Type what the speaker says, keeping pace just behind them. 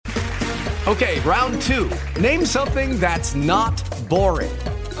Okay, round two. Name something that's not boring.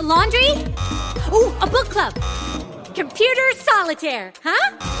 A laundry? Ooh, a book club. Computer solitaire,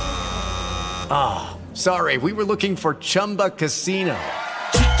 huh? Ah, sorry, we were looking for Chumba Casino.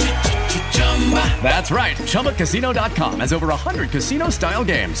 That's right, ChumbaCasino.com has over 100 casino-style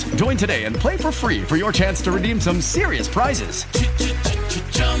games. Join today and play for free for your chance to redeem some serious prizes.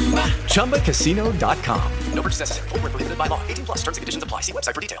 ChumbaCasino.com. No purchase necessary. Void where prohibited by law. 18 plus terms and conditions apply. See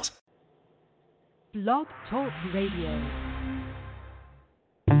website for details. Blog Talk Radio.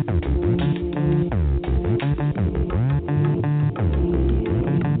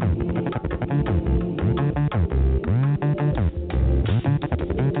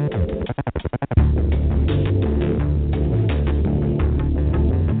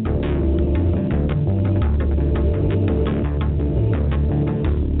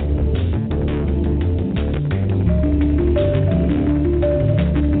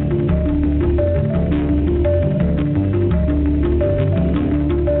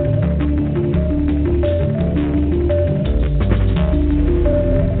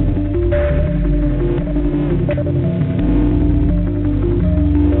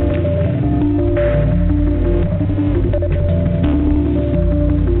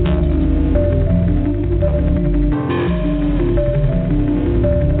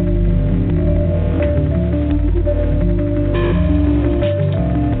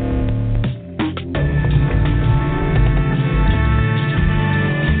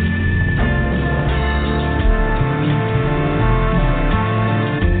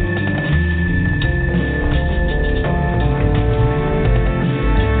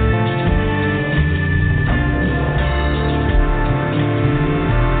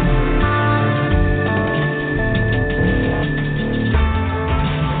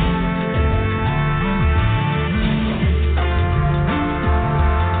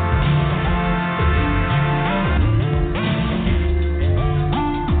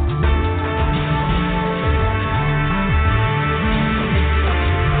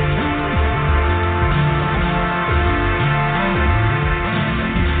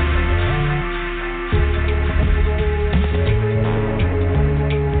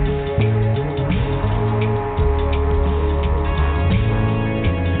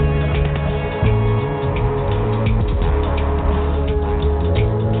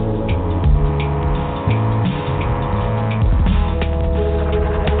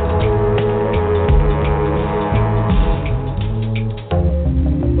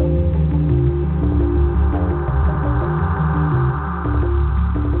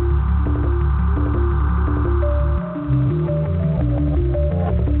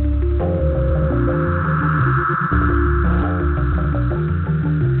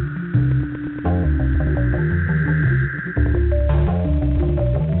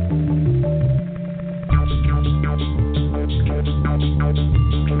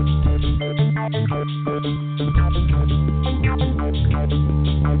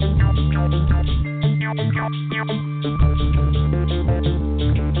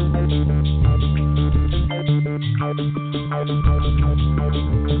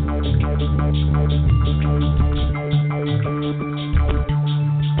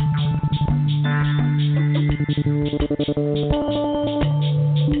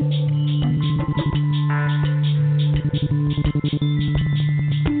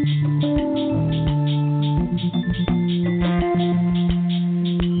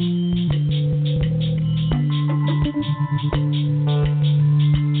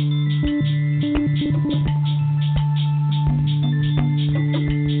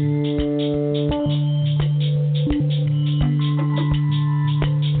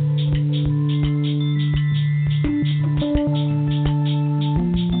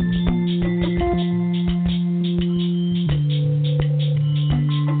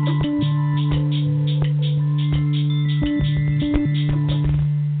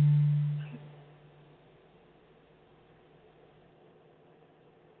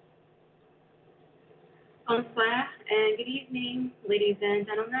 Bonsoir and good evening, ladies and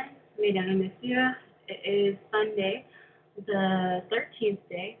gentlemen, mesdames et messieurs. It is Sunday, the 13th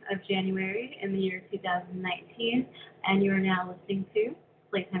day of January in the year 2019, and you are now listening to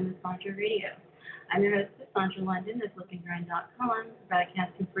Playtime with Sandra Radio. I'm your host, Sandra London of LookingGrind.com,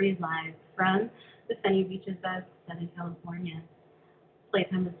 broadcasting free live from the sunny beaches of Southern California.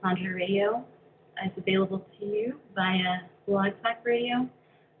 Playtime with Sandra Radio is available to you via Blog Talk Radio,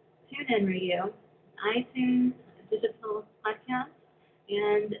 TuneIn Radio, iTunes, Digital Podcast,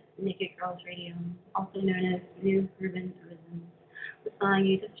 and Naked Girls Radio, also known as New Urban Rhythms. The song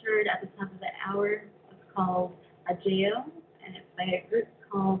you just heard at the top of the hour is called Ajeo, and it's by a group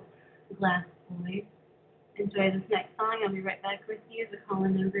called Last Boy. Enjoy this next song. I'll be right back with you. The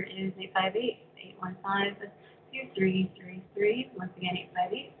call-in number is 858-815-2333. Once again,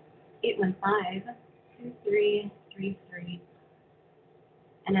 858-815-2333.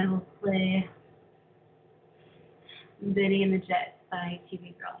 And I will play Benny and the Jets by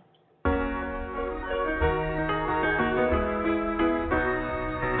TV Girl.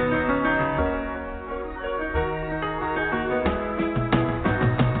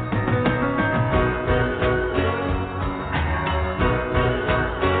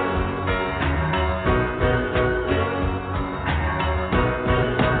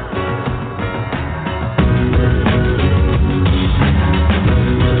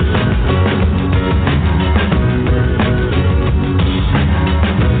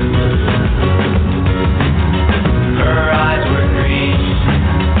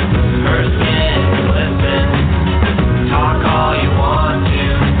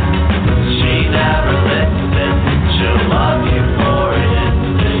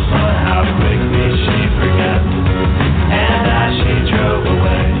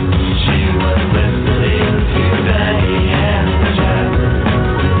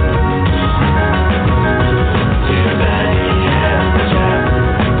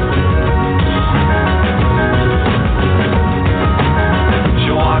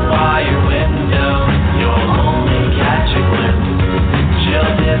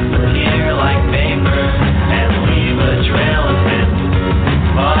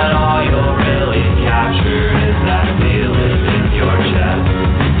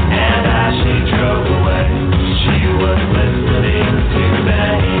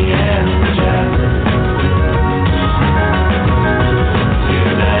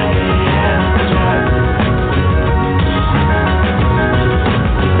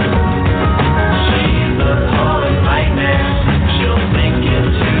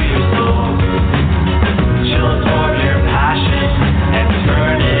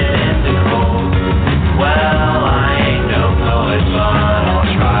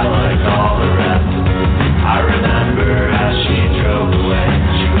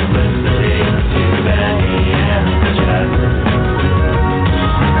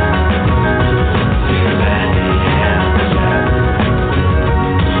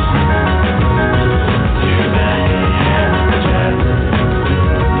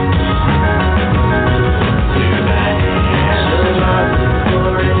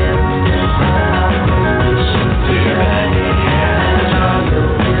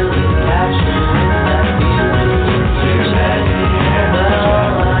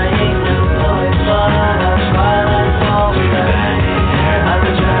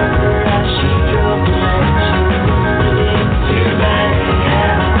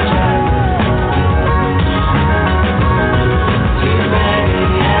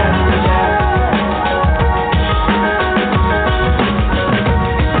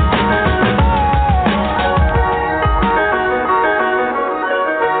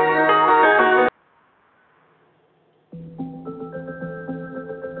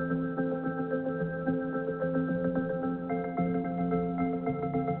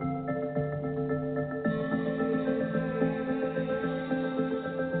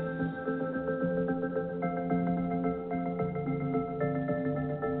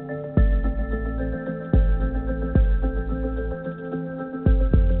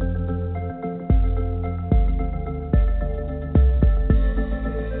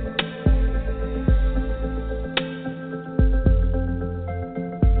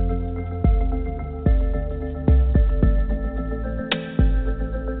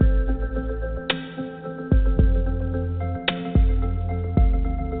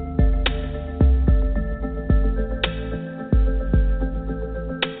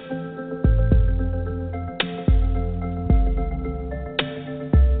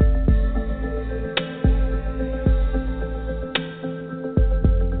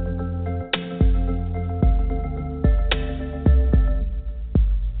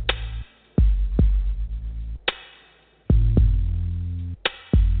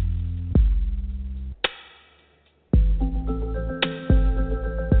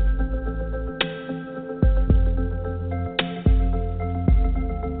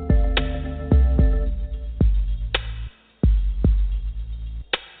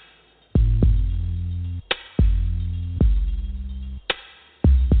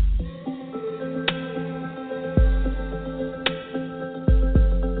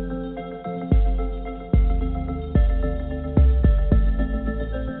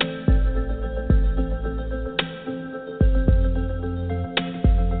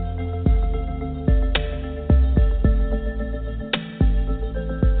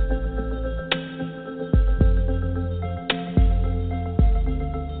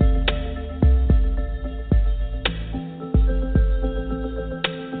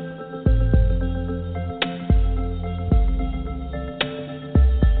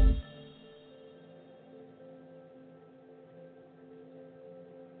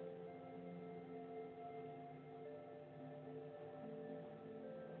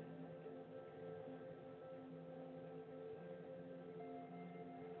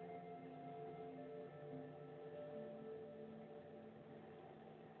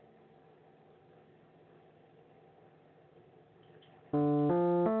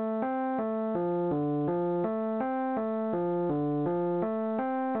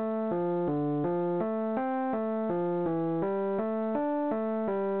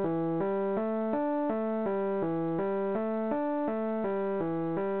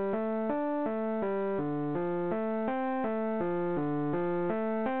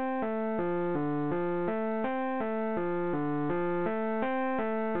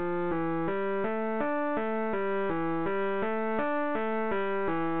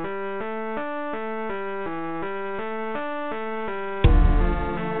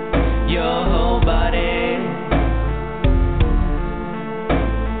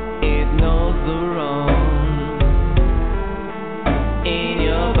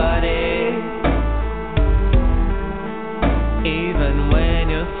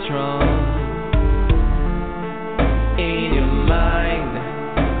 strong in your mind.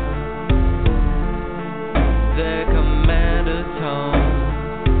 The commander's tone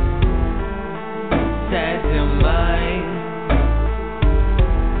sets your mind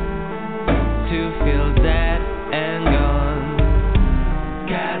to feel dead and gone.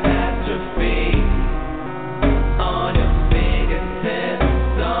 Catastrophe on your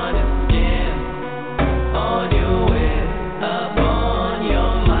fingertips, on your skin, on your wit, upon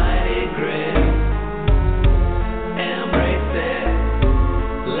your mighty grit. Embrace it,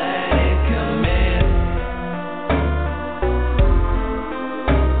 let it come in.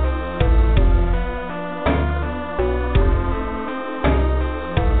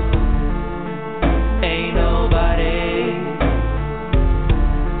 Ain't nobody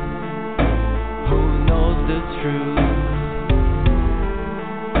who knows the truth.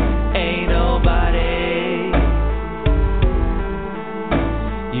 Ain't nobody,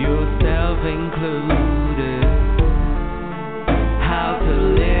 yourself included, how to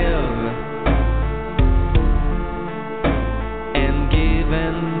live and give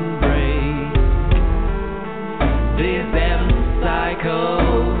and break this damn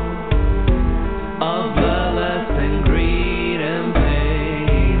cycle of bloodlust and greed and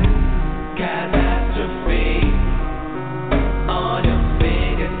pain. Catastrophe on your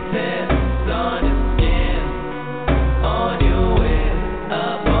fingertips, on your skin, on your wit,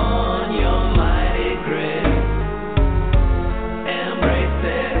 upon your mighty grit. Embrace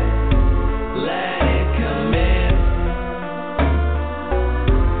it,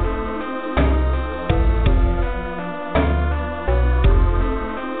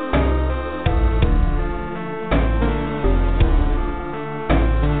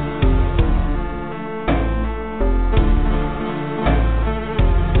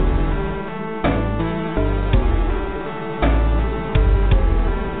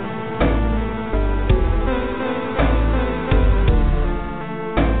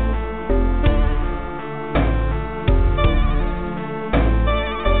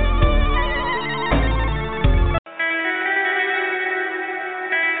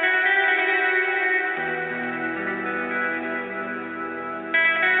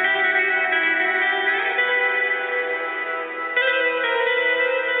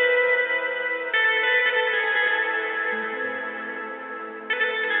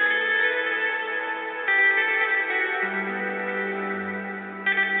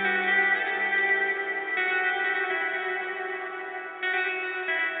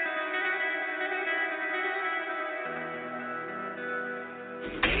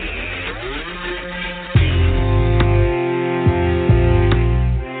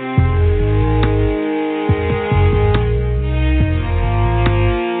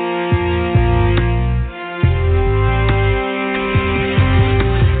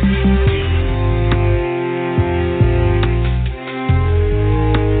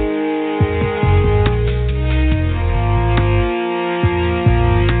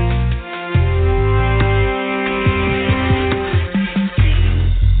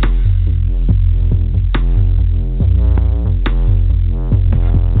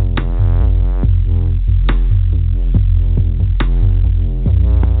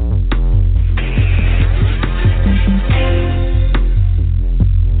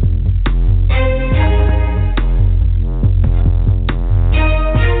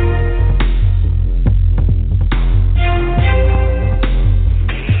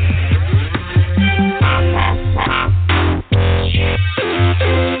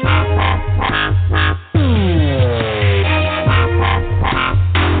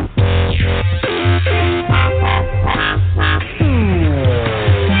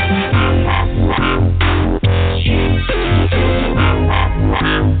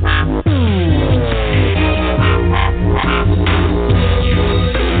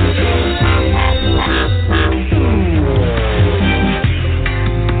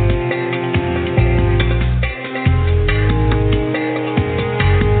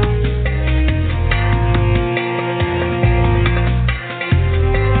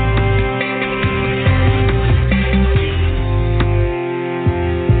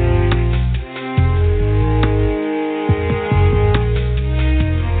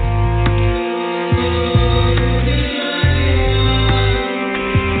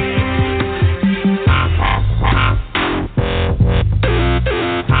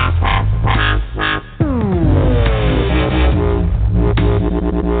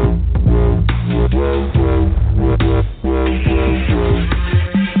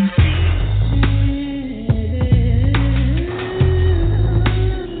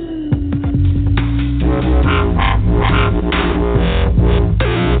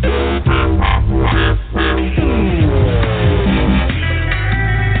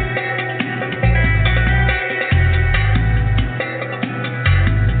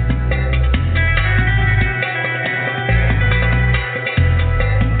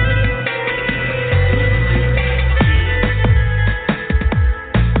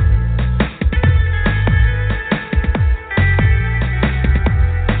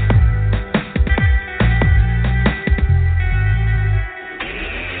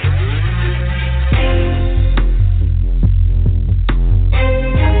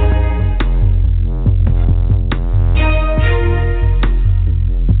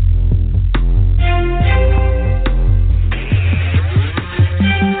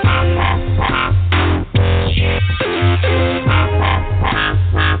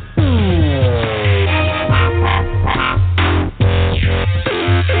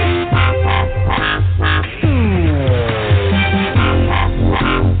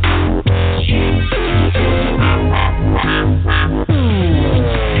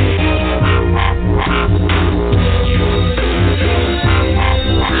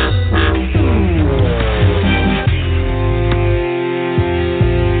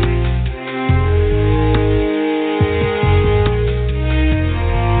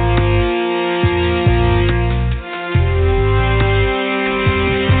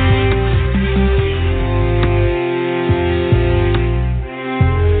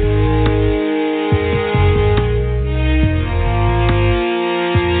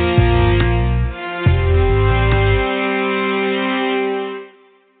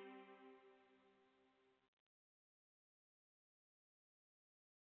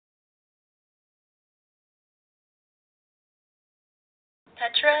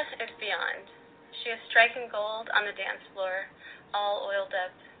 Petra is beyond. She is striking gold on the dance floor, all oiled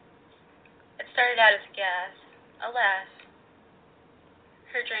up. It started out as gas. Alas.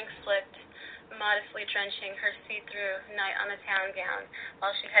 Her drink slipped, modestly drenching her see-through night-on-the-town gown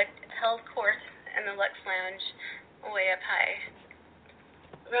while she had held court in the Lux Lounge, way up high.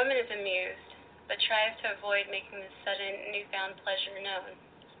 Roman is amused, but tries to avoid making this sudden, newfound pleasure known.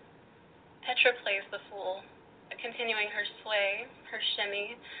 Petra plays the fool, continuing her sway, her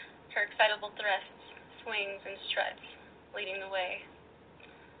shimmy, her excitable thrusts, swings, and struts, leading the way.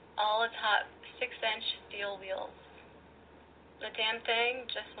 All atop 6-inch steel wheels. The damn thing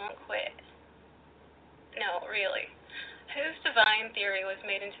just won't quit. No, really. Whose divine theory was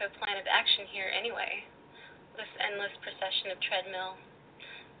made into a plan of action here anyway? This endless procession of treadmill.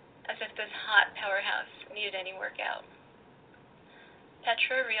 As if this hot powerhouse needed any workout.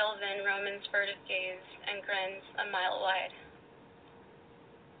 Petra reels in Roman's furtive gaze and grins a mile wide.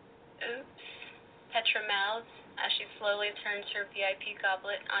 Oops, Petra mouths as she slowly turns her VIP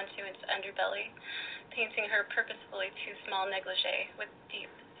goblet onto its underbelly, painting her purposefully too small negligee with deep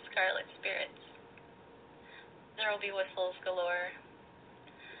scarlet spirits. There will be whistles galore.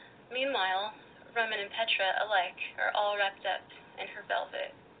 Meanwhile, Roman and Petra alike are all wrapped up in her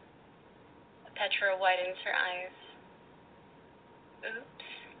velvet. Petra widens her eyes. Oops,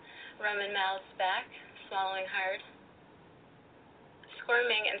 Roman mouths back, swallowing hard.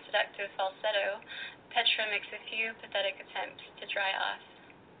 Squirming in seductive falsetto, Petra makes a few pathetic attempts to dry off.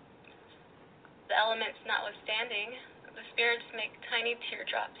 The elements notwithstanding, the spirits make tiny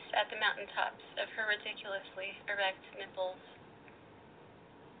teardrops at the mountaintops of her ridiculously erect nipples.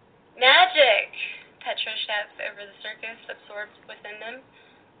 Magic! Petra shouts over the circus absorbed within them.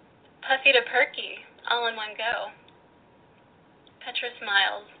 Puffy to perky, all in one go. Petra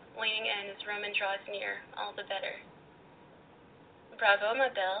smiles, leaning in as Roman draws near, all the better. Bravo, ma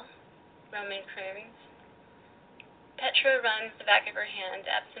belle, Roman croons. Petra runs the back of her hand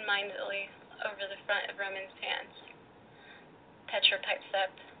absent-mindedly over the front of Roman's pants. Petra pipes up,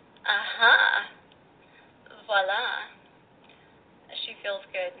 aha! Voila! She feels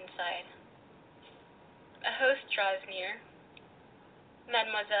good inside. A host draws near.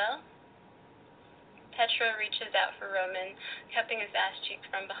 Mademoiselle? Petra reaches out for Roman, cupping his ass cheek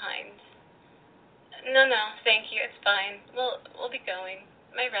from behind. No, thank you, it's fine. We'll be going.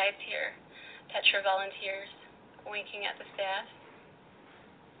 My ride's here, Petra volunteers, winking at the staff.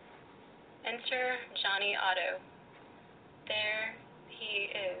 Enter Johnny Otto. There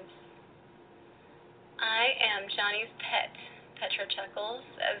he is. I am Johnny's pet, Petra chuckles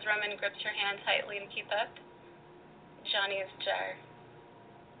as Roman grips her hand tightly to keep up. Johnny is jar.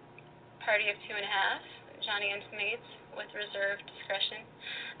 Party of 2.5, Johnny intimates with reserved discretion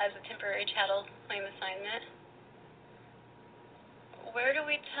as a temporary chattel claim assignment. Where do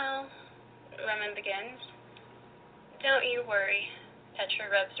we tell? Roman begins. Don't you worry. Petra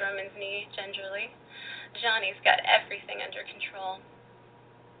rubs Roman's knee gingerly. Johnny's got everything under control.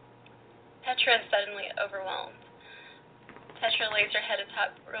 Petra is suddenly overwhelmed. Petra lays her head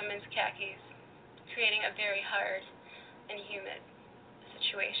atop Roman's khakis, creating a very hard and humid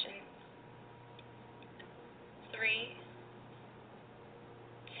situation. 3,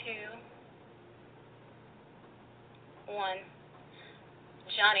 2, 1.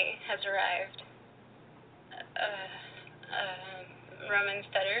 Johnny has arrived. Roman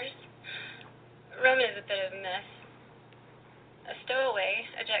stutters. Roman is a bit of a mess. A stowaway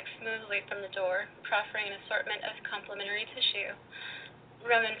ejects smoothly from the door, proffering an assortment of complimentary tissue.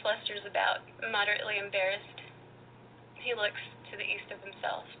 Roman flusters about, moderately embarrassed. He looks to the east of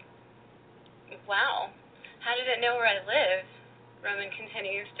himself. Wow, how did it know where I live? Roman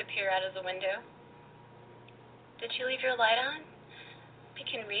continues to peer out of the window. Did you leave your light on? We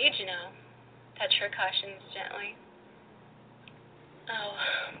can read, you know. Petra cautions gently. Oh,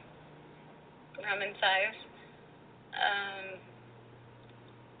 Roman sighs.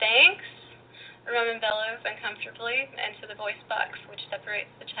 Thanks? Roman bellows uncomfortably into the voice box which separates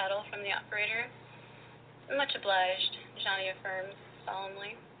the chattel from the operator. Much obliged, Johnny affirms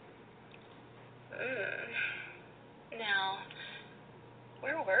solemnly. Now,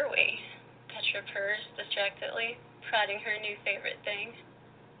 where were we? Petra purrs distractedly, prodding her new favorite thing.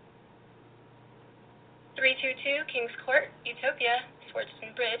 322 King's Court, Utopia,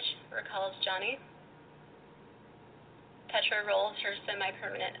 Swardston Bridge, recalls Johnny. Petra rolls her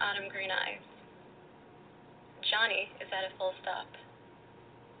semi-permanent autumn green eyes. Johnny is at a full stop.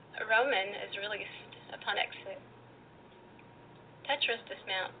 Roman is released upon exit. Petra's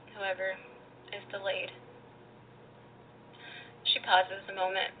dismount, however, is delayed. She pauses a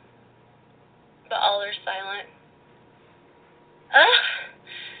moment, but all are silent. Ugh!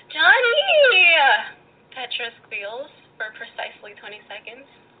 Johnny! Petra squeals for precisely 20 seconds.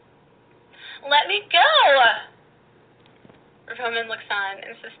 Let me go! Roman looks on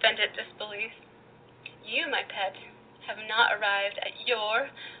in suspended disbelief. You, my pet, have not arrived at your...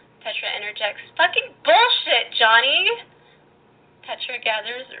 Petra interjects. Fucking bullshit, Johnny! Petra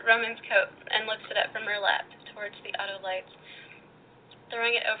gathers Roman's coat and lifts it up from her lap towards the auto lights.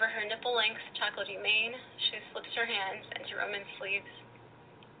 Throwing it over her nipple-length chocolatey mane, she slips her hands into Roman's sleeves.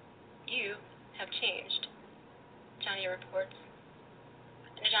 You have changed, Johnny reports.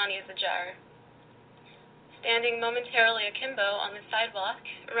 Johnny is ajar. Standing momentarily akimbo on the sidewalk,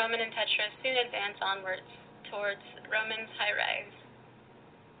 Roman and Petra soon advance onwards towards Roman's high-rise.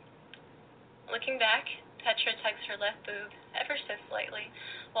 Looking back, Petra tugs her left boob ever so slightly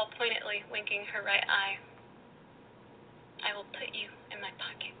while pointedly winking her right eye. I will put you in my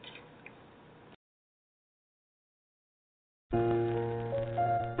pocket.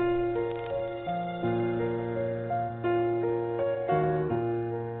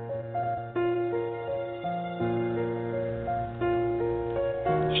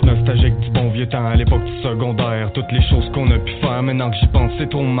 Nostalgique du bon vieux temps à l'époque du secondaire. Toutes les choses qu'on a pu faire, maintenant que j'y pense c'est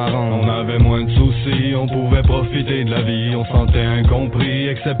trop marrant. On avait moins de soucis, on pouvait profiter de la vie. On se sentait incompris,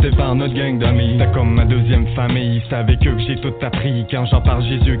 accepté par notre gang d'amis. C'était comme ma deuxième famille, c'est avec eux que j'ai tout appris. Quand j'en parle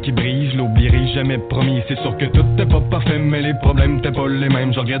j'ai les yeux qui brillent, je l'oublierai jamais promis. C'est sûr que tout n'était pas parfait, mais les problèmes n'étaient pas les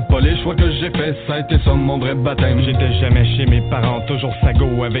mêmes. Je regrette pas les choix que j'ai faits, ça a été ça mon vrai baptême. J'étais jamais chez mes parents, toujours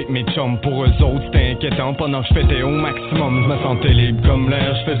sago avec mes chums. Pour eux autres c'était inquiétant, pendant que je fêtais au maximum. Je me sentais libre comme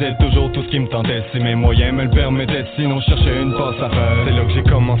l'air, je faisais toujours tout ce qui me tentait, si mes moyens me le permettaient, sinon je cherchais une passe à faire. C'est là que j'ai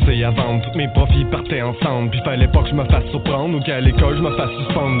commencé à vendre, tous mes profits partaient ensemble. Puis fallait pas que je me fasse surprendre ou qu'à l'école je me fasse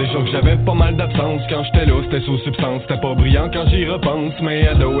suspendre. Déjà que j'avais pas mal d'absence, quand j'étais là c'était sous substance. C'était pas brillant quand j'y repense, mais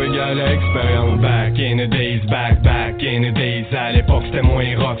ado égale expérience. Back in the days, back in the days. À l'époque c'était moins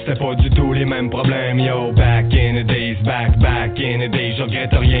rock, c'était pas du tout les mêmes problèmes. Yo, back in the days, back in the days. Je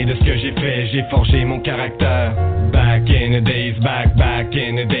regrette rien de ce que j'ai fait, j'ai forgé mon caractère. Back in the days, back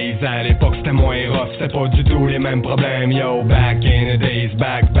in the days. À l'époque c'était moins rough, c'était pas du tout les mêmes problèmes. Yo, back in the days,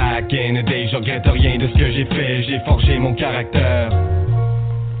 back in the days. Je regrette rien de ce que j'ai fait, j'ai forgé mon caractère.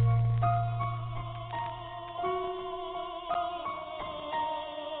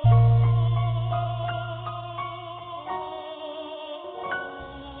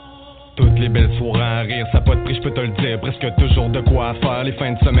 Toutes les belles soirées à rire, ça a pas de prix, je peux te le dire. Presque toujours de quoi faire, les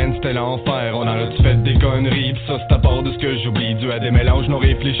fins de semaine c'était l'enfer. On aurait-tu fait des conneries, pis ça c'est à part de ce que j'oublie. Dû à des mélanges non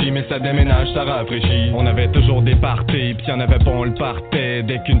réfléchis, mais ça déménage, ça rafraîchit. On avait toujours des parties, pis y'en avait pas, on le partait.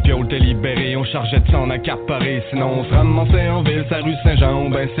 Dès qu'une piole était libérée, on chargeait de ça en accaparé. Sinon on se ramassait en ville, sa rue Saint-Jean,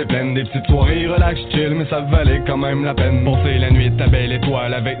 ben c'est pleine. Des petites soirées relax, chill, mais ça valait quand même la peine. Passer la nuit de ta belle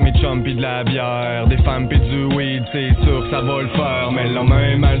étoile avec mes chums pis de la bière. Des femmes pis du weed, c'est sûr que ça va le faire. Mais le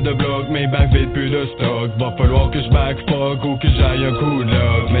lendemain, mal de bloc, mes bacs vides, plus de stock. Va falloir que je back fuck ou que j'aille un coup de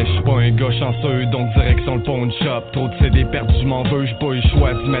lock. Mais j'suis pas un gars chanceux, donc direction le pawn shop. Trop de CD perdus, j'm'en veux, j'ai pas eu le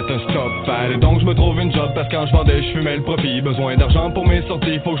choix d'y mettre un stop. Fallait donc j'me trouve une job, parce que quand j'vendais j'fumais le profit. Besoin d'argent pour mes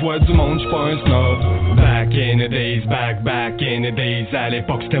sorties, faut que je vois du monde, j'suis pas un snob. Back in the days, back in the days. À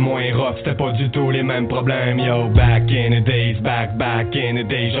l'époque c'était moins rough, c'était pas du tout les mêmes problèmes. Yo, back in the days, back in the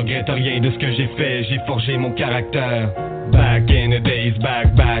days. Je regrette rien de ce que j'ai fait, j'ai forgé mon caractère. Back in the days, back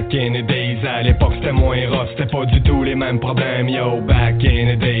in the days. À l'époque c'était moins rough, c'était pas du tout les mêmes problèmes. Yo, back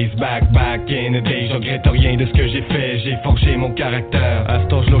in the days, back in the days. Je regrette rien de ce que j'ai fait, j'ai forgé mon caractère. À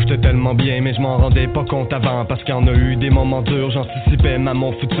cet âge-là j'étais tellement bien, mais je m'en rendais pas compte avant. Parce qu'il y en a eu des moments durs, j'anticipais à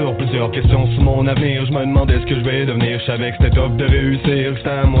mon futur. Plusieurs questions sur mon avenir, je me demandais ce que je vais devenir. Je savais que c'était top de réussir, c'était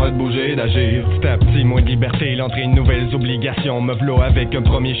à moi de bouger, d'agir. Petit à petit, moins de liberté, l'entrée de nouvelles obligations. Me v'là avec un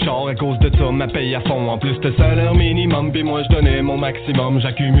premier char, à cause de ça ma paye à fond. En plus de salaire minimum, pis moi je donnais mon maximum.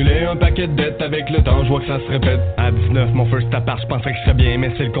 J'accumulais un paquet de dettes, avec le temps je vois que ça se répète. À 19, mon first appart, je pensais que je serais bien,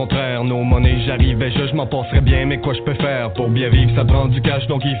 mais c'est le contraire. No money, j'arrivais, je m'en passerais bien, mais quoi je peux faire? Pour bien vivre, ça prend du cash,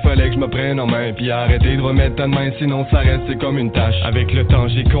 donc il fallait que je me prenne en main. Puis arrêter de remettre à main, sinon ça reste, c'est comme une tâche. Avec le temps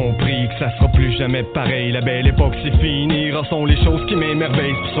j'ai compris que ça sera plus jamais pareil. La belle époque c'est fini, rares sont les choses qui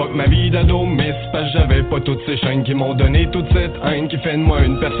m'émerveillent. C'est pour ça que ma vie d'ado miss, parce que j'avais pas toutes ces chaînes qui m'ont donné toute cette haine qui fait de moi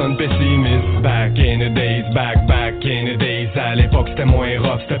une personne pessimiste. Back in the days, back in the days. À l'époque c'était moins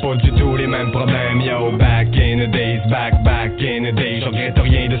rough, c'était pas du tout les mêmes problèmes. Yo, back in the days, back in the days. Je regrette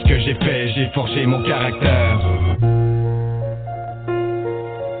rien de ce que j'ai fait, j'ai forgé mon caractère.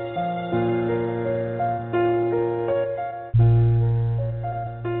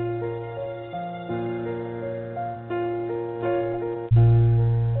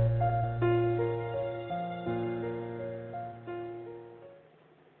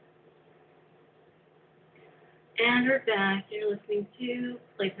 And we're back. You're listening to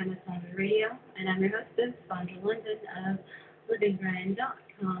Playtime with Sandra Radio, and I'm your hostess, Sandra London of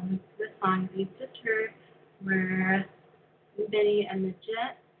LivingGrind.com. The songs you just heard were Benny and the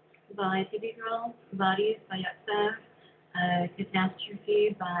Jet by TV Girl, Bodies by Yaksav,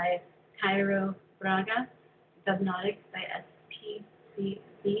 Catastrophe by Cairo Braga, Dubnautics by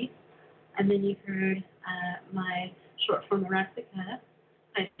SPCC, and then you heard my short form erotica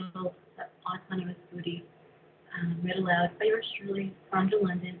titled Autonomous Booty, read aloud by yours truly, Sandra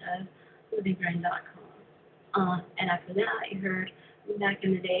London of LivingGrind.com. And after that, you heard Back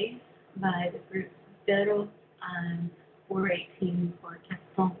in the Day by the group Zero 418 for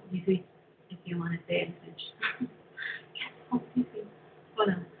Casson Music, if you want to say it in French. Casson Music.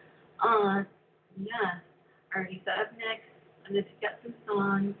 Yeah. Alrighty, so up next, I'm going to pick up some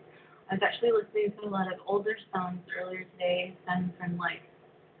songs. I was actually listening to a lot of older songs earlier today, some from like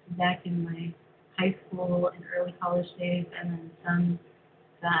back in my high school and early college days, and then some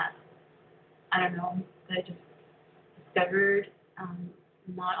that, I don't know, that I just discovered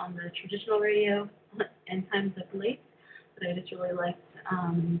not on the traditional radio in times of late, but I just really liked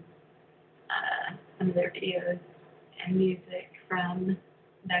some of their videos and music from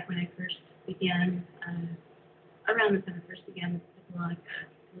back when I first began, around the time I first began with the blog,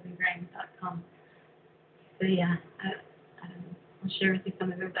 LivingGrind.com. So yeah, I'll share with you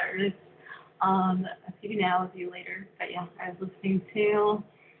some of those artists. A few now, a few later. But yeah, I was listening to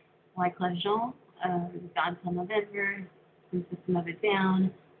Like Legend, God's on November, some System of a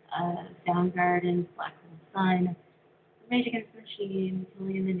Down, Soundgarden, Black Hole Sun, Rage Against the Machine,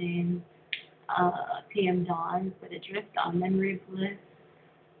 Killing in the Name, PM Dawn, But Adrift on Memory of Bliss,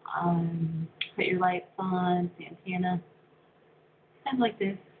 Put Your Lights On, Santana, stuff like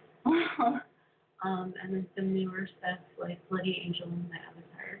this. And then some newer stuff like Bloody Angel and My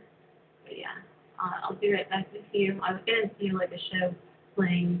Avatar. But yeah, I'll be right back with you. I was going to do like a show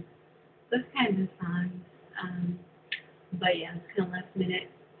playing those kinds of songs. But yeah, it's kind of last minute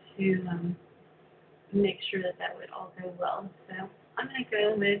to make sure that would all go well. So I'm going to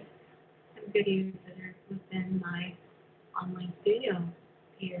go with some goodies that are within my online studio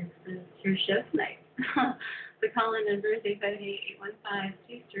here for your show tonight. The call-in number is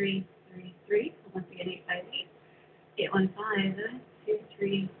 858-815-2333. Once again,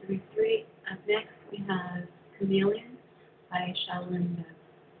 858-815-2333. Up next, we have Chameleon by Shaolin Dove.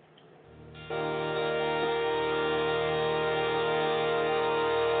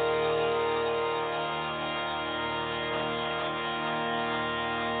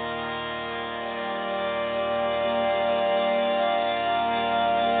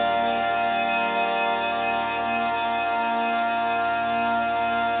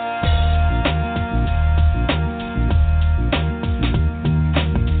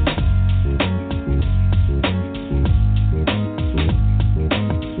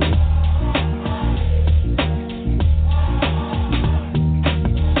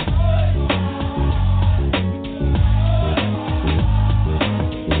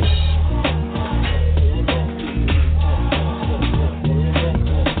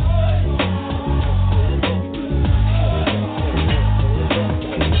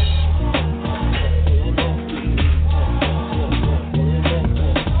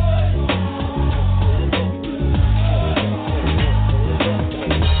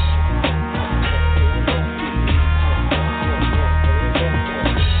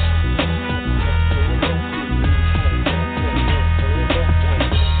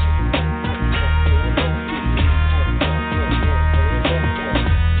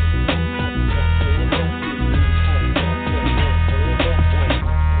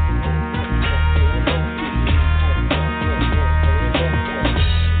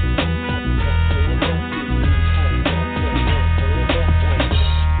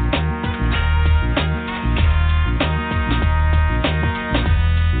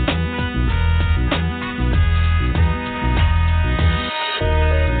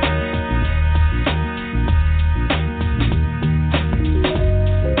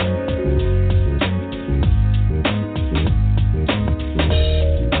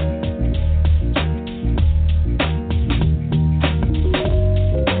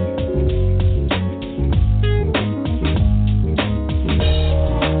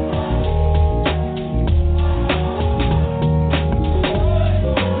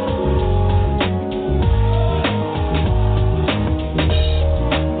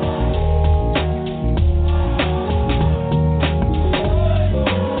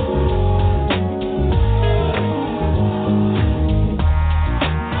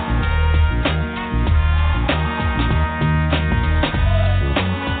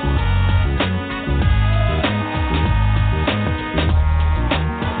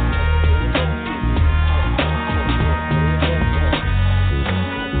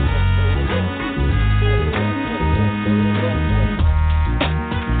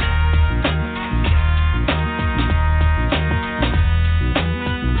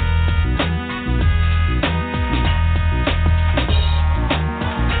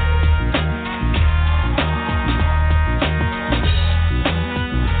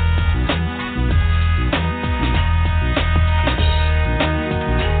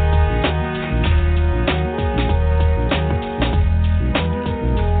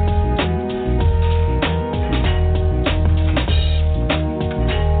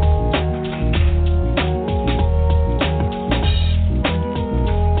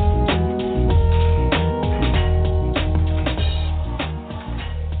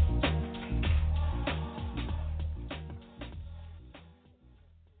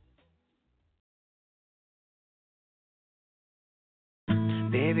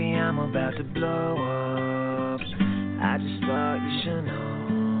 Baby, I'm about to blow up. I just thought you should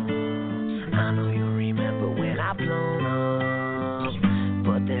know. I know you remember when I blown up,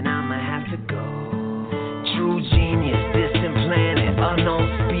 but then I might have to go. True genius, distant planet, unknown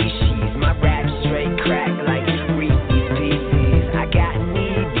species. My rap straight crack like Reese's Pieces. I got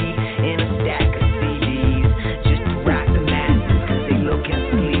knee deep in a stack of CDs just to rock the masses, cause they looking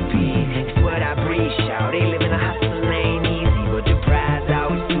sleepy. It's what I breathe, shout. They live in a hustle, ain't easy, but the prize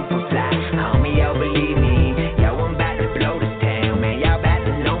always super fly. Homie, y'all believe me. Y'all I'm about to blow this town, man. Y'all about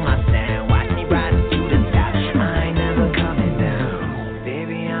to know my sound. Watch me rise to the top. I ain't never coming down.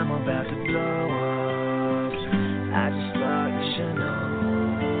 Baby, I'm about to blow up. I just thought you should know.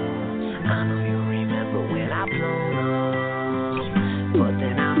 I know you remember when I blown up, but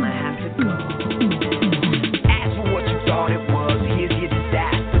then I might have to go. Ask for what you thought it was, here's your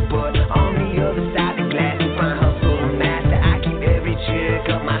disaster. But on the other side of the glass, you find hustle and master. I keep every trick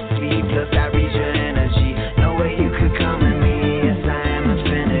up my sleeve, plus I read your energy. No way you could come at me, yes I am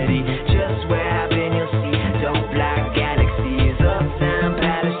infinity. Just where I've been, you'll see. Don't block galaxies, uptown,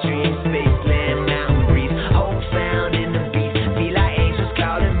 palace streams, spaceland, mountain breeze. Hope found in the beat, feel like angels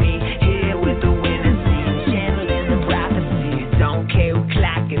calling me. Here with the winning team, channeling the prophecy. Don't care what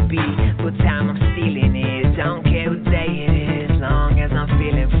clock it be, what time I'm stealing it. Don't care what day it is, long as I'm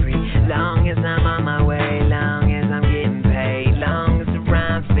feeling free. Long as I'm on my way, long as I'm getting paid. Long as the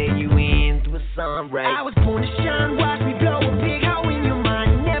rhymes fade you in through a sun ray. I was born to shine, watch me blow a big hole in your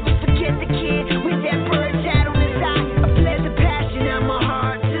mind. Never forget the kid with that bird tat on his eye. I bled the passion out my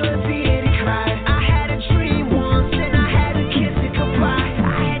heart till I did it cry. I had a dream once and I had to kiss it goodbye.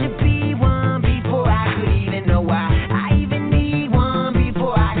 I had to be one before I could even know why. I even need one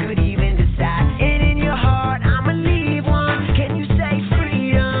before I could even decide. And in your heart, I'ma leave one. Can you say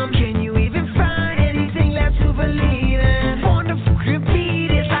freedom? Can you even find anything left to believe in? Wonderful could be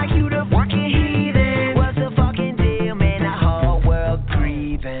this, like you the fucking heathen. What's the fucking deal, man? The whole world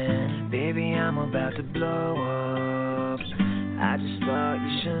grieving. Baby, I'm about to blow up. I just thought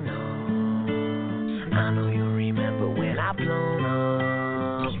you should know. I know you remember when I blown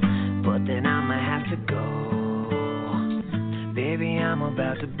up, but then I might have to go. Baby, I'm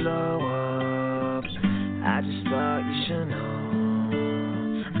about to blow up. I just thought you should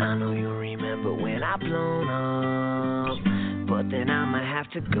know. I know you remember when I blown up, but then I might have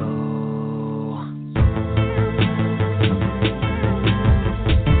to go.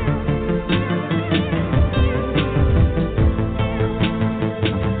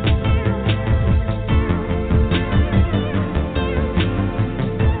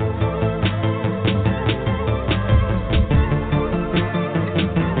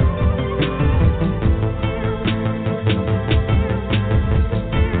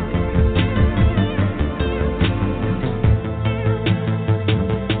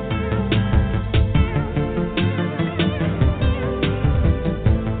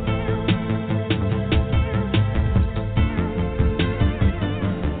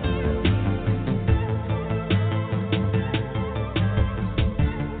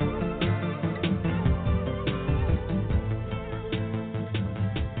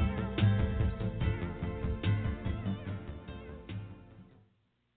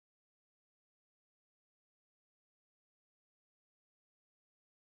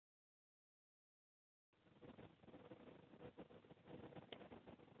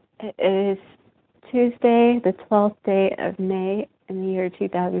 It is Tuesday, the 12th day of May in the year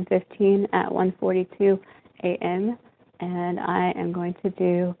 2015 at 1:42 a.m. and I am going to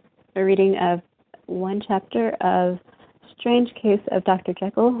do a reading of one chapter of Strange Case of Dr.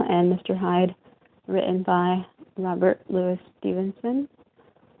 Jekyll and Mr. Hyde, written by Robert Louis Stevenson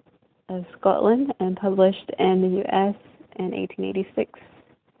of Scotland and published in the U.S. in 1886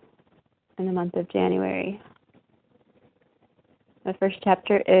 in the month of January. The first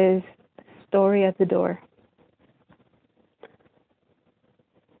chapter is Story of the Door.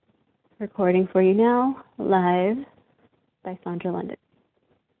 Recording for you now, live by Sandra London.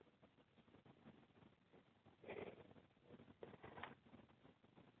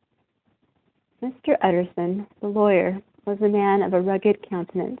 Mr. Utterson, the lawyer, was a man of a rugged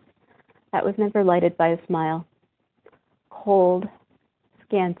countenance that was never lighted by a smile. Cold,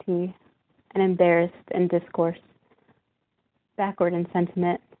 scanty, and embarrassed in discourse. Backward in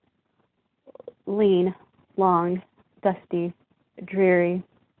sentiment, lean, long, dusty, dreary,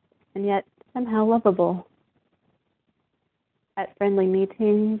 and yet somehow lovable. At friendly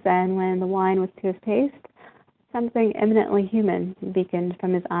meetings and when the wine was to his taste, something eminently human beaconed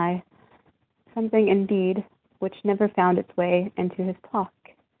from his eye, something indeed which never found its way into his talk,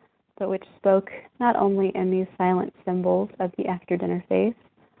 but which spoke not only in these silent symbols of the after-dinner face,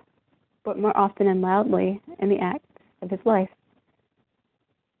 but more often and loudly in the acts of his life.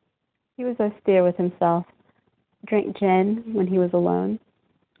 He was austere with himself, drank gin when he was alone,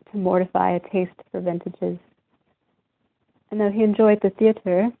 to mortify a taste for vintages. And though he enjoyed the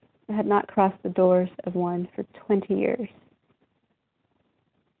theater, had not crossed the doors of one for 20 years.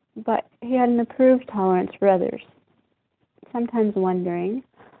 But he had an approved tolerance for others, sometimes wondering,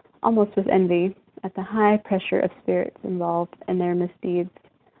 almost with envy, at the high pressure of spirits involved in their misdeeds,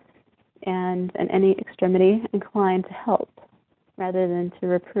 and in any extremity inclined to help rather than to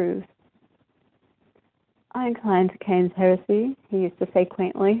reprove. I incline to Cain's heresy, he used to say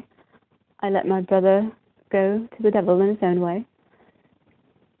quaintly. I let my brother go to the devil in his own way.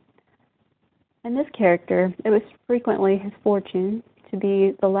 In this character, it was frequently his fortune to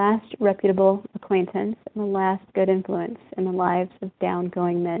be the last reputable acquaintance and the last good influence in the lives of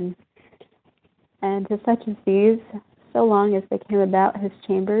down-going men. And to such as these, so long as they came about his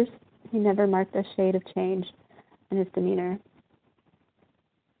chambers, he never marked a shade of change in his demeanor.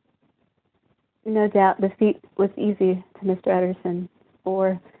 No doubt the feat was easy to Mr. Utterson,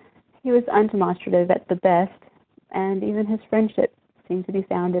 or he was undemonstrative at the best, and even his friendship seemed to be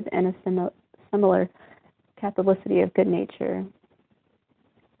founded in a similar catholicity of good nature.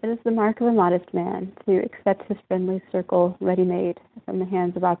 It is the mark of a modest man to accept his friendly circle ready-made from the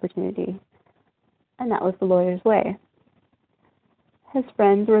hands of opportunity, and that was the lawyer's way. His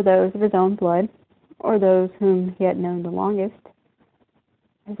friends were those of his own blood, or those whom he had known the longest.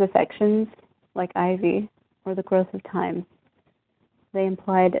 His affections, like ivy, were the growth of time. They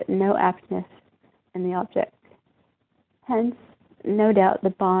implied no aptness in the object. Hence, no doubt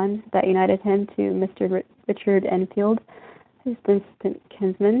the bond that united him to Mr. Richard Enfield, his distant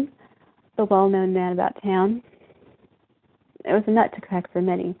kinsman, the well-known man about town. It was a nut to crack for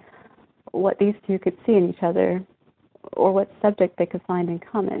many, what these two could see in each other, or what subject they could find in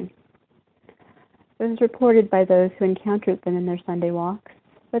common. It was reported by those who encountered them in their Sunday walks,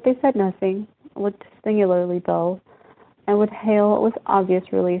 but they said nothing, looked singularly dull, and would hail with obvious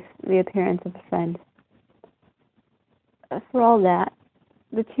relief the appearance of a friend. For all that,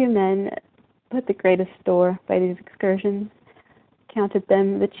 the two men put the greatest store by these excursions, counted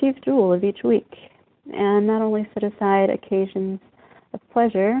them the chief jewel of each week, and not only set aside occasions of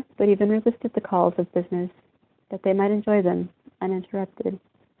pleasure, but even resisted the calls of business, that they might enjoy them uninterrupted.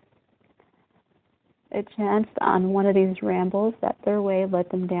 It chanced on one of these rambles that their way led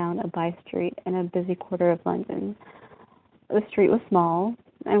them down a by-street in a busy quarter of London. The street was small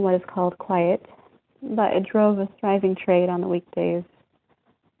and what is called quiet, but it drove a thriving trade on the weekdays.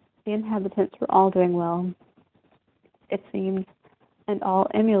 The inhabitants were all doing well, it seemed, and all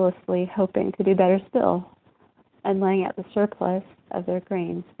emulously hoping to do better still, and laying out the surplus of their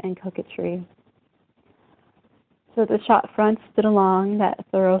grains and coquetry. So the shop front stood along that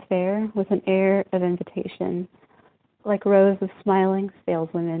thoroughfare with an air of invitation, like rows of smiling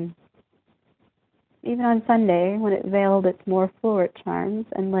saleswomen. Even on Sunday, when it veiled its more forward charms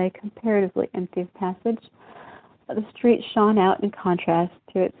and lay comparatively empty of passage, the street shone out in contrast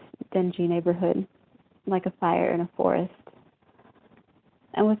to its dingy neighborhood, like a fire in a forest.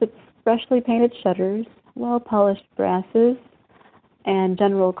 And with its freshly painted shutters, well-polished brasses, and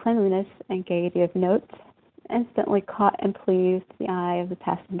general cleanliness and gaiety of note, instantly caught and pleased the eye of the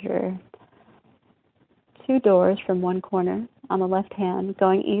passenger. Two doors from one corner, on the left hand,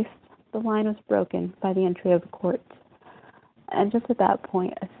 going east, the line was broken by the entry of a court, and just at that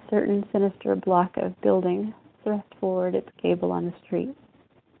point a certain sinister block of building thrust forward its gable on the street.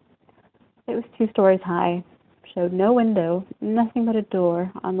 It was 2 stories high, showed no window, nothing but a door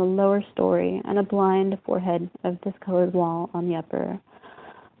on the lower story and a blind forehead of discolored wall on the upper,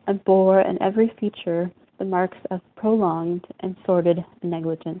 and bore in every feature the marks of prolonged and sordid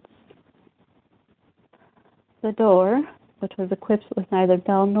negligence. The door, which was equipped with neither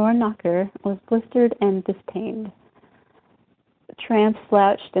bell nor knocker, was blistered and distained. Tramps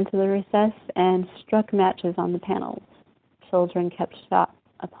slouched into the recess and struck matches on the panels. Children kept shop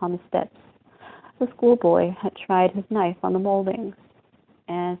upon the steps. The schoolboy had tried his knife on the moldings,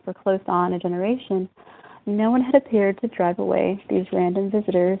 and for close on a generation, no one had appeared to drive away these random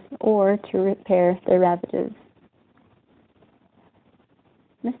visitors or to repair their ravages.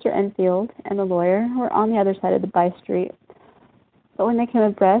 Mr. Enfield and the lawyer were on the other side of the by-street, but when they came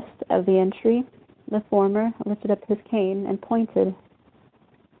abreast of the entry, the former lifted up his cane and pointed.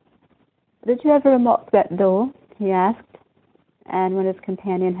 "Did you ever remark that door?" he asked, and when his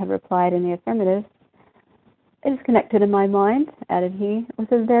companion had replied in the affirmative, "It is connected in my mind," added he,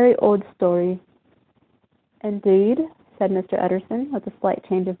 "with a very odd story." "Indeed," said Mr. Utterson with a slight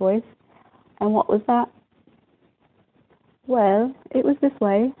change of voice. And what was that? Well, it was this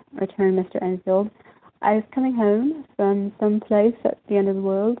way, returned Mr. Enfield. I was coming home from some place at the end of the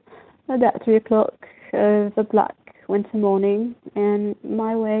world about 3 o'clock of a black winter morning, and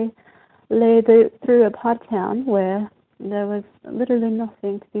my way lay through a part town where there was literally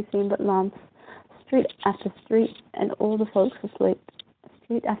nothing to be seen but lamps, street after street, and all the folks asleep.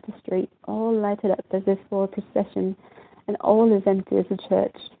 Street after street, all lighted up as if for a procession, and all as empty as a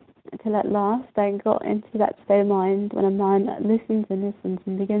church. Until at last I got into that state of mind when a man listens and listens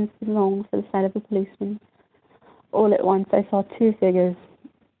and begins to long for the sight of a policeman. All at once I saw 2 figures.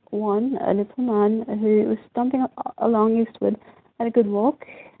 One, a little man who was stumping along eastward at a good walk,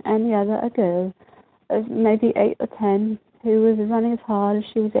 and the other, a girl of maybe 8 or 10, who was running as hard as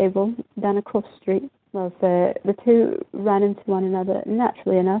she was able down a cross street. Well, sir, the 2 ran into one another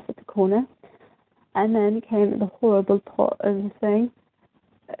naturally enough at the corner, and then came the horrible part of the thing.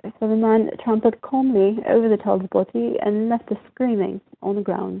 So the man trampled calmly over the child's body and left her screaming on the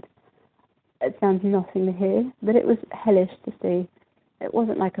ground. It sounds nothing to hear, but it was hellish to see. It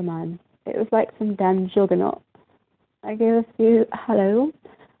wasn't like a man. It was like some damned juggernaut. I gave a few hallo,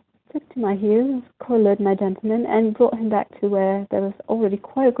 took to my heels, collared my gentleman, and brought him back to where there was already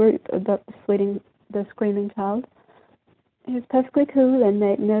quite a group about the screaming child. He was perfectly cool and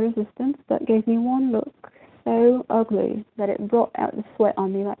made no resistance, but gave me one look so ugly that it brought out the sweat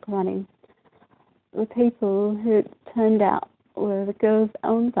on me like running. The people who turned out were the girl's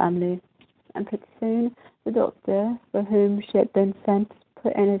own family, and pretty soon the doctor for whom she had been sent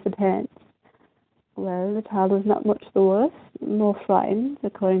put in his appearance. Well, the child was not much the worse, more frightened,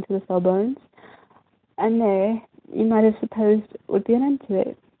 according to the Sojourns, and there, you might have supposed, would be an end to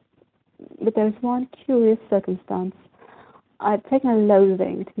it. But there was one curious circumstance. I had taken a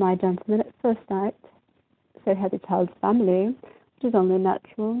loathing to my gentleman at first sight. So had the child's family, which is only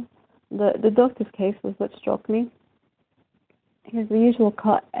natural. The doctor's case was what struck me. He was the usual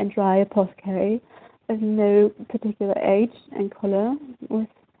cut and dry apothecary of no particular age and colour, with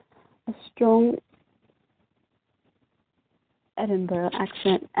a strong Edinburgh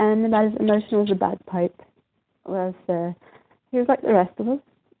accent, and about as emotional as a bagpipe. Well, sir, he was like the rest of us.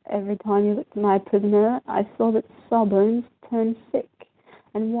 Every time he looked at my prisoner, I saw that Sojourn turned sick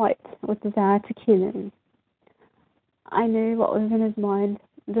and white with desire to kill him. I knew what was in his mind,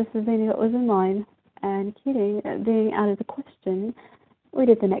 just as I knew what was in mine, and killing being out of the question, we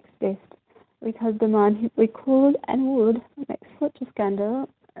did the next best, because the man we could and would make such a scandal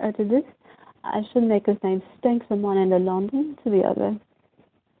to this, I should make his name stink from one end of London to the other.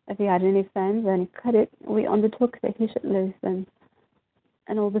 If he had any friends and cut it, we undertook that he should lose them.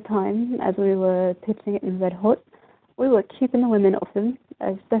 And all the time, as we were pitching it in red hot, we were keeping the women off him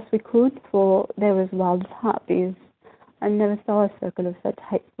as best we could, for they were as wild as harpies. I never saw a circle of such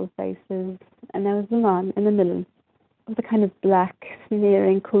hateful faces, and there was the man in the middle, with a kind of black,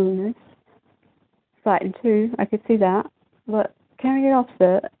 sneering coolness. Frightened too, I could see that, but carrying it off,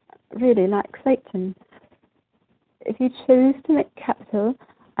 sir, really like Satan. If you choose to make capital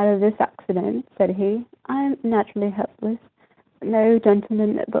out of this accident, said he, I am naturally helpless. No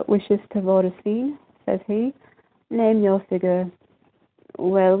gentleman but wishes to avoid a scene, says he. Name your figure.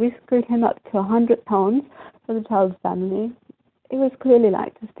 Well, we screwed him up to £100 for the child's family. It was clearly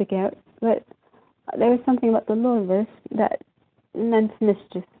like to stick out, but there was something about the law of this that meant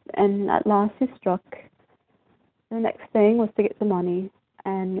mischief, and at last he struck. The next thing was to get the money,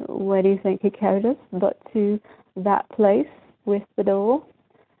 and where do you think he carried us but to that place with the door?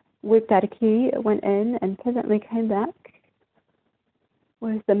 Whipped out a key, went in, and presently came back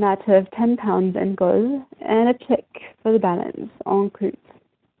with the matter of £10 in gold and a cheque for the balance en croûte,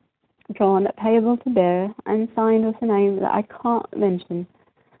 drawn payable to bearer and signed with a name that I can't mention,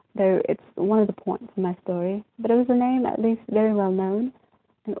 though it's one of the points of my story, but it was a name at least very well known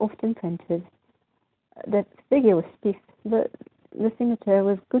and often printed. The figure was stiff, but the signature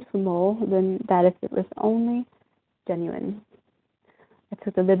was good for more than that if it was only genuine. I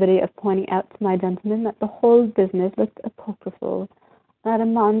took the liberty of pointing out to my gentleman that the whole business looked apocryphal, that a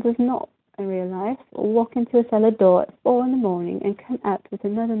man does not, in real life, walk into a cellar door at 4 in the morning and come out with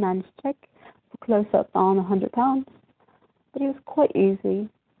another man's cheque for close up on £100. But he was quite easy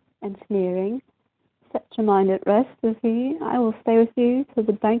and sneering. Set your mind at rest, says he. I will stay with you till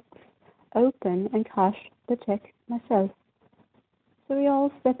the bank's open and cash the cheque myself. So we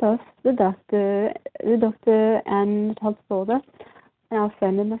all set off, the doctor and the child's father, and our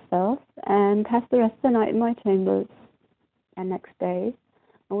friend and myself, and passed the rest of the night in my chambers. And next day,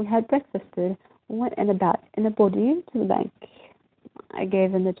 when we had breakfasted, we went in a body to the bank. I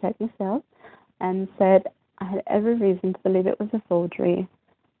gave him the cheque myself and said I had every reason to believe it was a forgery.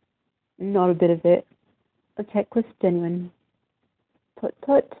 Not a bit of it. The check was genuine. Tut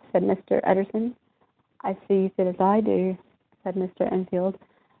tut, said Mr. Ederson. I see you feel as I do, said Mr. Enfield.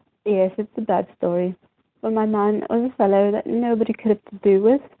 Yes, it's a bad story. But my man was a fellow that nobody could have to do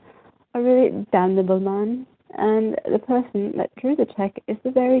with. A really damnable man. And the person that drew the check is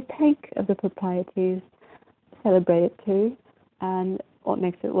the very pink of the proprieties. Celebrated too. And what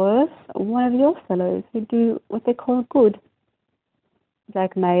makes it worse, one of your fellows who do what they call good.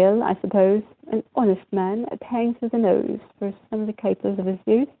 Blackmail, I suppose. An honest man paying through the nose for some of the capers of his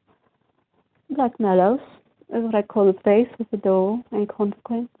youth. Blackmail is what I call the face with the door and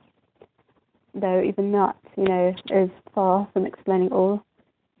consequence. Though even that, is far from explaining all,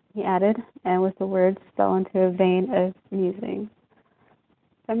 he added, and with the words fell into a vein of musing.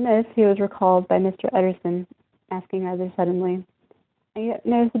 From this he was recalled by Mr. Ederson, asking rather suddenly, and yet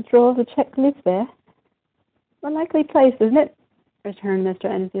knows the drawer of the check lives there? A likely place, isn't it? Returned Mr.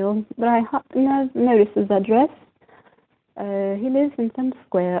 Enfield, but I happen to have noticed his address. He lives in some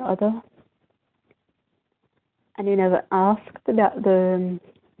square or other. And you never asked about the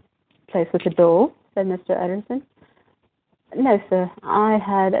place with the door, said Mr. Ederson. No, sir, I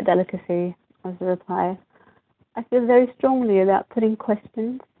had a delicacy, was the reply. I feel very strongly about putting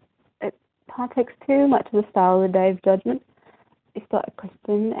questions. It partakes too much of the style of the day of judgment. You start a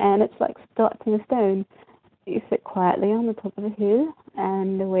question, and it's like starting a stone. You sit quietly on the top of a hill,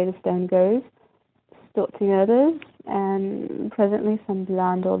 and the way the stone goes, starting others, and presently some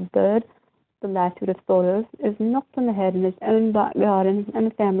bland old bird, the last you would have thought of, is knocked on the head in his own back garden, and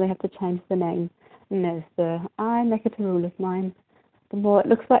the family have to change the name. No, sir, I make it a rule of mine. The more it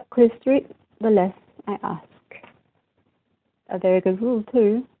looks like Quiz Street, the less I ask. A very good rule,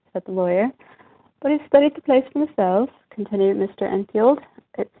 too, said the lawyer. But he's studied the place for himself, continued Mr. Enfield.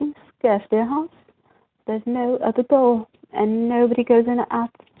 It seems scarcely a house. There's no other door, and nobody goes in and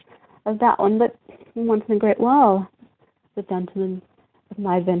out of that one but once in a great while. The gentleman of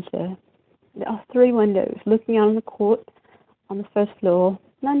my venture. There are 3 windows looking out on the court on the first floor,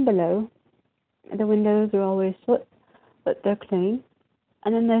 none below. The windows are always shut, but they're clean.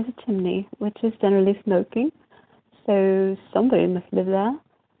 And then there's a chimney, which is generally smoking, so somebody must live there.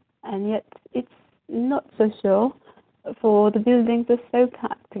 And yet it's not so sure, for the buildings are so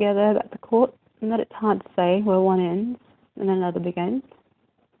packed together at the court that it's hard to say where one ends and another begins.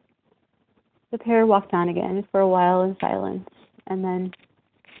 The pair walked on again for a while in silence, and then,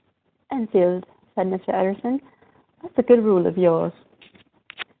 Enfield, said Mr. Ederson, that's a good rule of yours.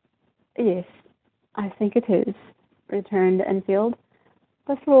 Yes, I think it is, returned Enfield.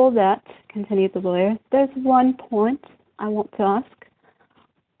 But for all that, continued the lawyer, there's one point I want to ask.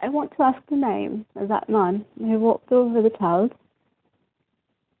 I want to ask the name of that man who walked over the child.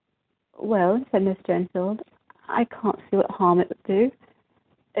 Well, said Mr. Enfield, I can't see what harm it would do.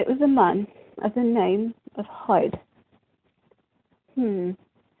 It was a man of the name of Hyde.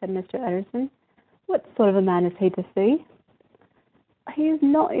 Said Mr. Ederson. What sort of a man is he to see? He is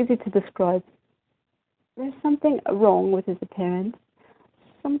not easy to describe. There's something wrong with his appearance,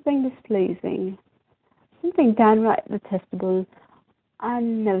 something displeasing, something downright detestable. I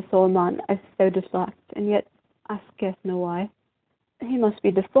never saw a man I so disliked, and yet I scarce know why. He must be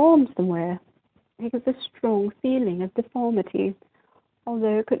deformed somewhere. He gives a strong feeling of deformity,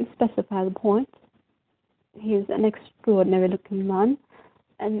 although I couldn't specify the point. He is an extraordinary-looking man,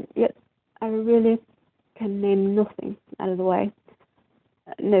 and yet I really can name nothing out of the way.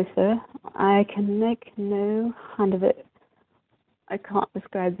 No, sir, I can make no hand of it. I can't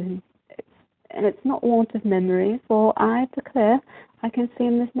describe him. It's not want of memory, for I declare I can see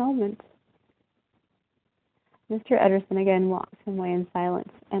him this moment. Mr. Ederson again walked some way in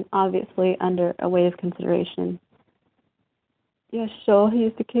silence, and obviously under a weight of consideration. You're sure he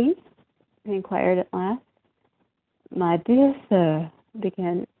is the key? He inquired at last. My dear sir,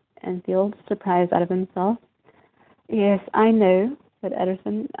 began Enfield, surprised out of himself. Yes, I know, said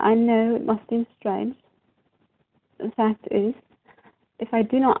Ederson. I know it must seem strange. The fact is, if I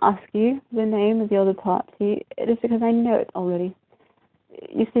do not ask you the name of the other party, it is because I know it already.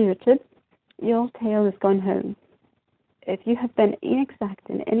 You see, Richard, your tale has gone home. If you have been inexact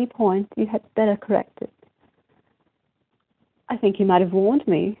in any point, you had better correct it. I think you might have warned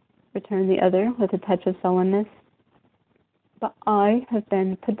me, returned the other with a touch of sullenness. But I have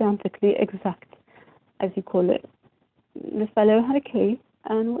been pedantically exact, as you call it. The fellow had a key,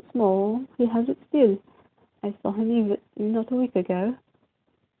 and what's more, he has it still. I saw him leave it not a week ago.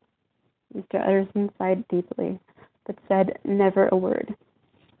 Mr. Ederson sighed deeply, but said never a word,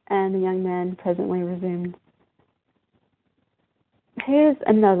 and the young man presently resumed. Here's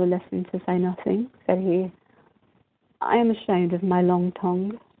another lesson to say nothing, said he. I am ashamed of my long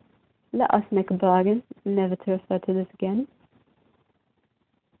tongue. Let us make a bargain, never to refer to this again.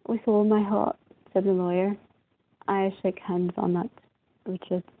 With all my heart, said the lawyer. I shake hands on that,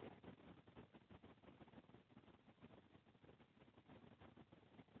 Richard.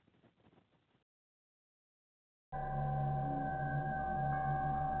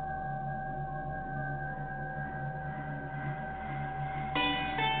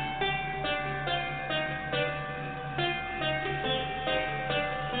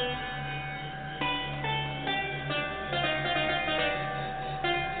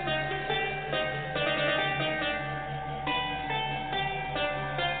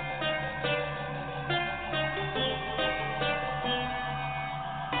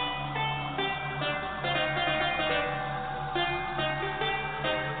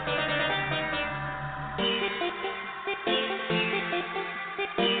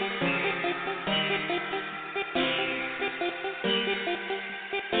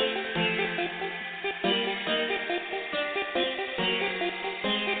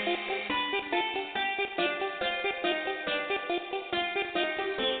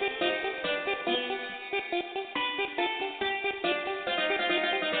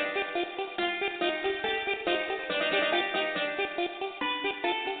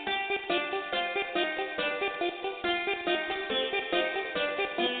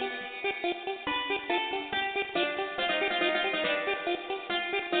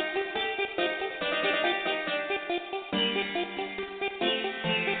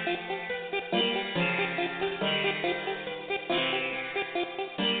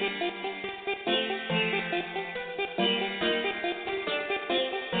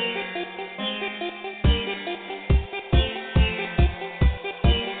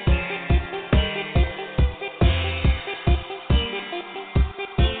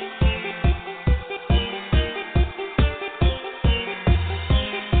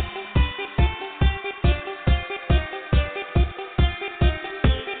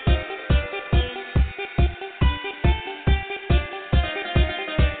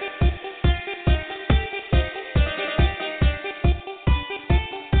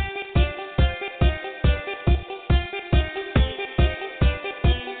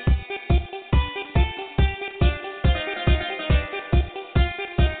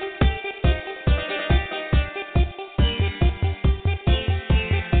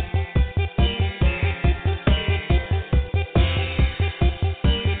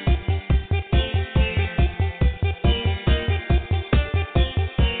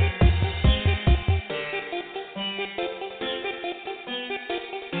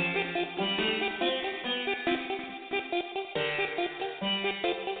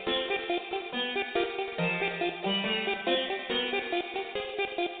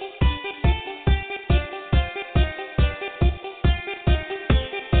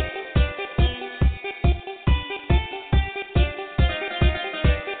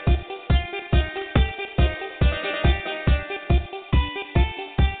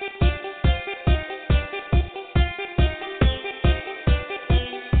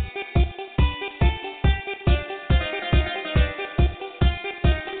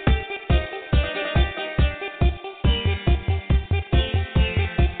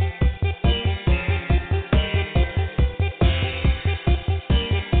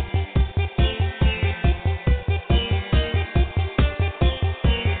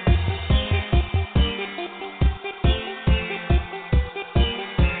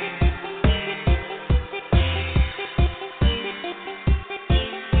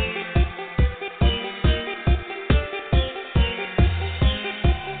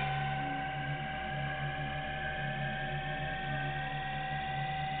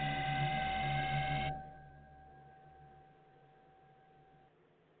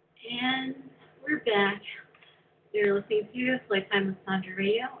 And we're back. You're listening to Playtime with Sandra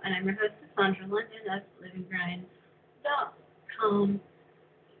Radio, and I'm your host, Sandra London of LivingGrind.com.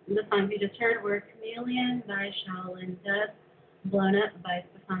 The songs you just heard were Chameleon by Shaolin Dub, Blown Up by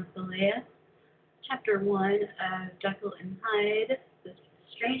Stefan Soleil, Chapter 1 of Jekyll and Hyde, The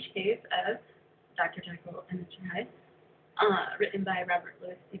Strange Case of Dr. Jekyll and Mr. Hyde, written by Robert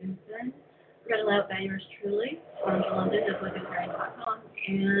Louis Stevenson, read aloud by yours truly, Sandra London of LivingGrind.com,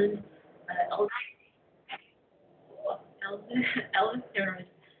 and Elvis Steroid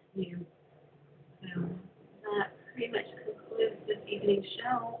You. So that pretty much concludes this evening's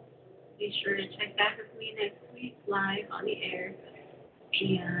show. Be sure to check back with me next week live on the air.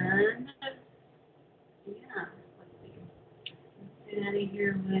 And yeah, let's see. Let's get out of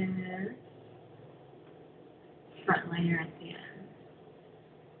here with Frontliner at the end.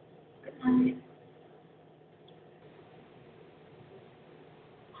 Good night.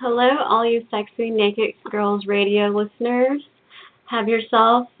 Hello, all you sexy Naked Girls Radio listeners. Have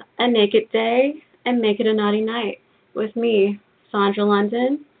yourself a naked day and make it a naughty night with me, Sandra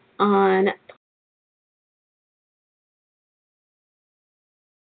London, on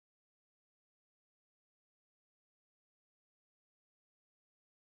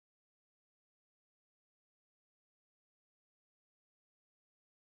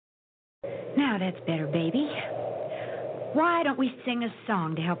Now that's better, baby. Why don't we sing a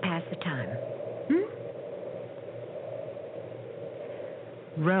song to help pass the time?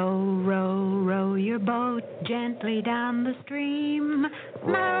 Row, row, row your boat gently down the stream.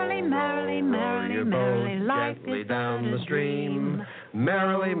 Merrily, merrily, merrily, merrily, life is down the stream.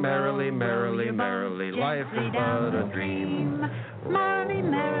 Merrily, merrily, merrily, merrily, life is but a dream. Merrily,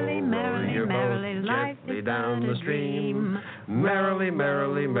 merrily, merrily, merrily, life is down the stream. Merrily,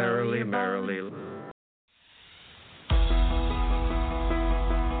 merrily, merrily, merrily.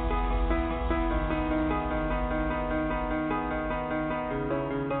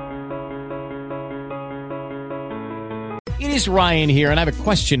 It is Ryan here, and I have a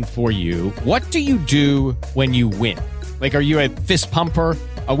question for you. What do you do when you win? Like, are you a fist pumper,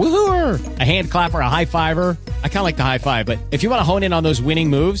 a woohooer, a hand clapper, a high fiver? I kind of like the high five, but if you want to hone in on those winning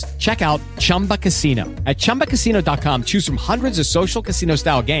moves, check out Chumba Casino. At ChumbaCasino.com, choose from hundreds of social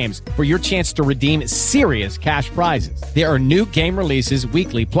casino-style games for your chance to redeem serious cash prizes. There are new game releases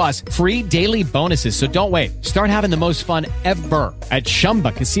weekly, plus free daily bonuses. So don't wait. Start having the most fun ever at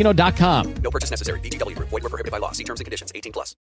ChumbaCasino.com. No purchase necessary. VGW Group. Void where prohibited by law. See terms and conditions. 18+.